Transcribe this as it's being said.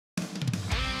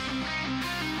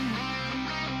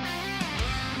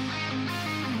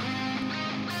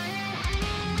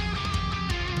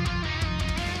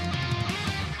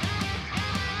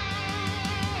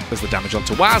There's the damage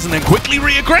onto Waz and then quickly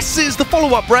re-aggresses the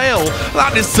follow-up rail.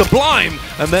 That is sublime.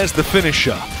 And there's the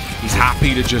finisher. He's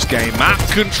happy to just gain map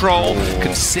control,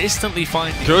 consistently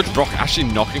finding... Good rock actually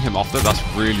knocking him off there. That's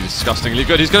really disgustingly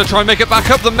good. He's going to try and make it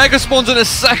back up. The mega spawns in a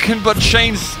second, but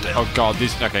Chain's... Oh god,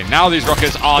 now these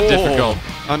rockets are difficult.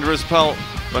 Under his pelt,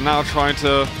 but now trying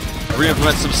to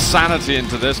re-implement some sanity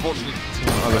into this. Fortunately,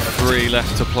 another 3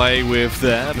 left to play with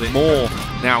there, but more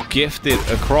now gifted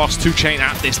across to Chain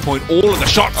at this point. All of the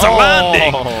shots are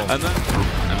landing! And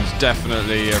there's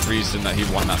definitely a reason that he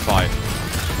won that fight.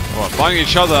 Oh, finding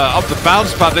each other up the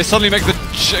bounce pad, they suddenly make the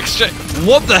exchange.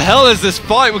 What the hell is this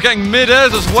fight? We're getting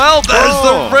mid-airs as well. There's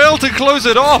the rail to close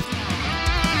it off.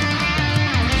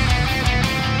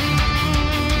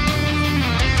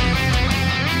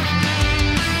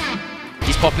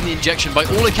 He's popping the injection. By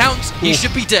all accounts, he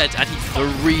should be dead. And the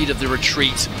read of the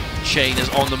retreat. Chain is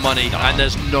on the money, and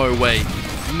there's no way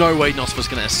Nosfa's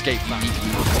going to escape that.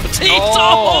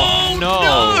 Oh,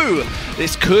 no!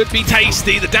 This could be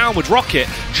tasty. The downward rocket.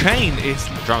 Chain is...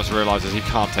 Dramus realizes he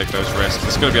can't take those risks.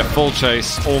 It's going to be a full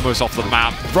chase, almost off the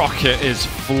map. Rocket is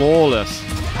flawless.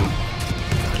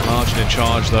 Margin in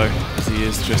charge though, as he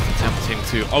is just attempting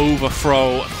to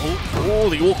overthrow all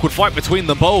the awkward fight between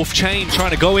them both. Chain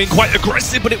trying to go in quite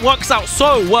aggressive, but it works out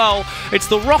so well. It's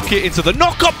the rocket into the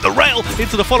knock up the rail,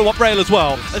 into the follow-up rail as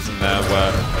well. And there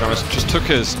where Dramus just took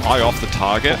his eye off the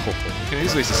target. He can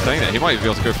easily sustain it. He might even be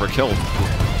able to go for a kill.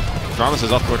 Dramus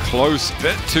is up to a close,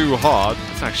 bit too hard.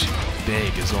 It's actually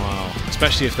big as well,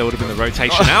 especially if there would have been the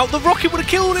rotation out. The rocket would have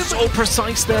killed him. So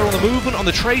precise there on the movement, on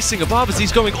the tracing above as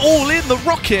he's going all in. The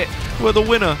rocket where the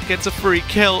winner gets a free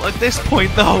kill. At this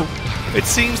point though, it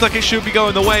seems like it should be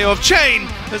going the way of Chain.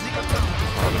 As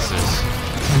this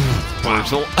is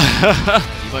brutal. The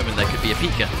moment there could be a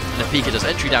Pika, and if Pika does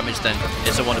entry damage, then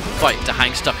it's a wonderful fight to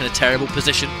hang stuck in a terrible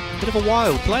position. Bit of a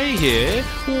wild play here.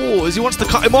 Oh, as he wants to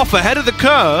cut him off ahead of the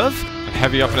curve.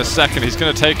 Heavy up in a second, he's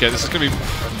going to take it. This is going to be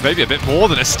maybe a bit more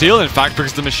than a steal, in fact,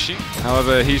 because the machine...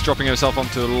 However, he's dropping himself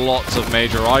onto lots of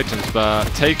major items, but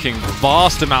taking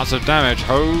vast amounts of damage.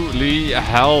 Holy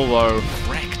hell, though.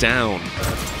 Wreck down.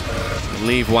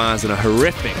 Leave Waz in a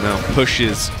horrific now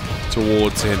pushes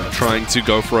towards him, trying to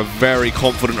go for a very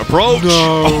confident approach.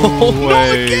 No way.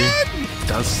 Not again!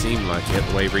 Does seem like it,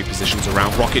 the way he repositions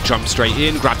around. Rocket jumps straight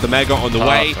in, grab the Mega on the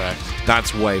way.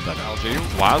 That's way better.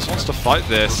 Waz wants to fight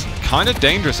this. Kind of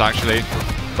dangerous, actually.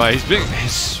 But he's being...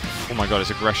 oh my god,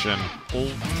 his aggression.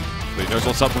 But he knows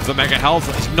what's up with the Mega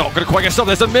Health. He's not going to quite get stopped.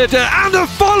 There's a mid-air and a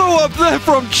follow-up there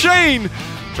from Chain.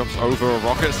 Jumps over a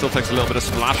rocket, still takes a little bit of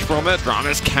splash from it.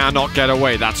 Dramus cannot get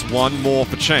away. That's one more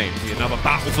for Chain. Another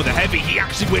battle for the heavy. He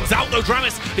actually wins out though.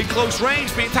 Dramus in close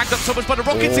range, being tagged up so much, but the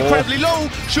rocket's incredibly low.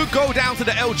 Should go down to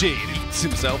the LG. He eats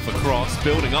himself across,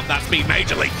 building up that speed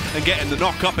majorly and getting the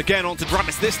knock up again onto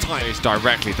Dramus this time. He's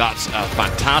directly. That's a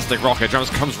fantastic rocket.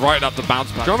 Dramus comes right up the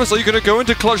bounce back. Dramus, are you going to go in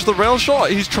to clutch the rail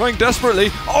shot? He's trying desperately.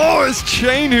 Oh, it's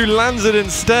Chain who lands it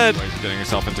instead. He's getting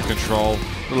himself into control.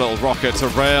 The little rocket to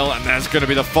rail, and there's going to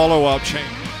be the follow-up. Chain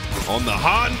on the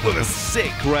hunt with a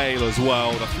sick rail as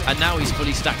well. And now he's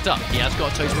fully stacked up. He has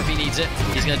got a totem if he needs it.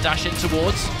 He's going to dash in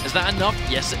towards. Is that enough?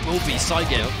 Yes, it will be.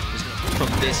 Sygale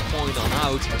from this point on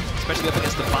out, especially up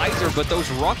against the visor, but those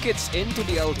rockets into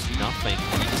the LG, nothing.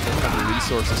 He just doesn't have the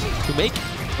resources to make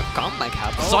a comeback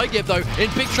happen. Sygale though, in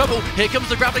big trouble. Here comes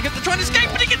the grappling hook to try and escape,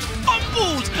 but he gets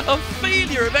fumbled! A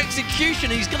failure of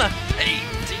execution. He's going to pay.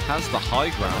 Has the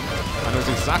high ground and knows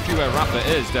exactly where Rapper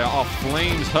is. There are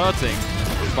flames hurting.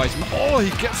 Oh, he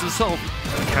gets himself.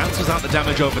 Cancels out the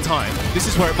damage over time. This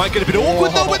is where it might get a bit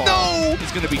awkward though, but no!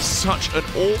 It's going to be such an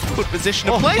awkward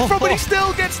position to play from, but he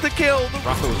still gets the kill.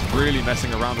 Rapper was really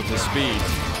messing around with his speed,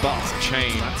 but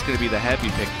Chain. That's going to be the heavy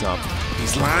picked up.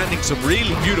 He's landing some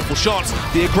really beautiful shots.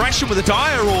 The aggression with the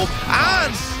dire orb,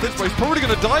 and he's probably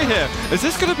going to die here. Is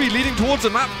this going to be leading towards a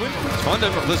map win? Let's find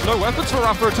out. There's no weapons for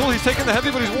Rapper at all. He's taken the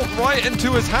heavy, but he's walked right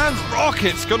into his hands.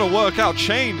 Rocket's going to work out.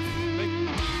 Chain.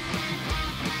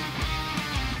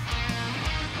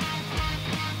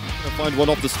 Find one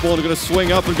off the spawn, they're going to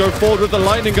swing up and go forward with the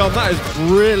lightning gun. That is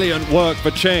brilliant work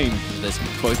for Chain. There's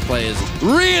both players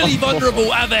really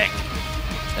vulnerable. Avec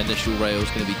initial rail is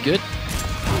going to be good.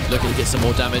 Looking to get some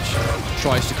more damage.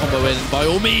 Tries to combo in. By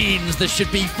all means, this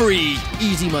should be free.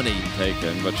 Easy money.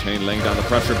 Taken, but Chain laying down the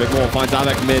pressure a bit more. Finds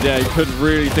Avec mid-air. He couldn't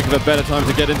really think of a better time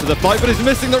to get into the fight, but he's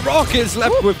missing the rockets.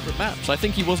 Left with maps. I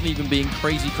think he wasn't even being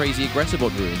crazy aggressive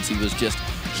on Ruins. He was just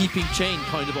keeping Chain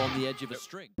kind of on the edge of a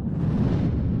string.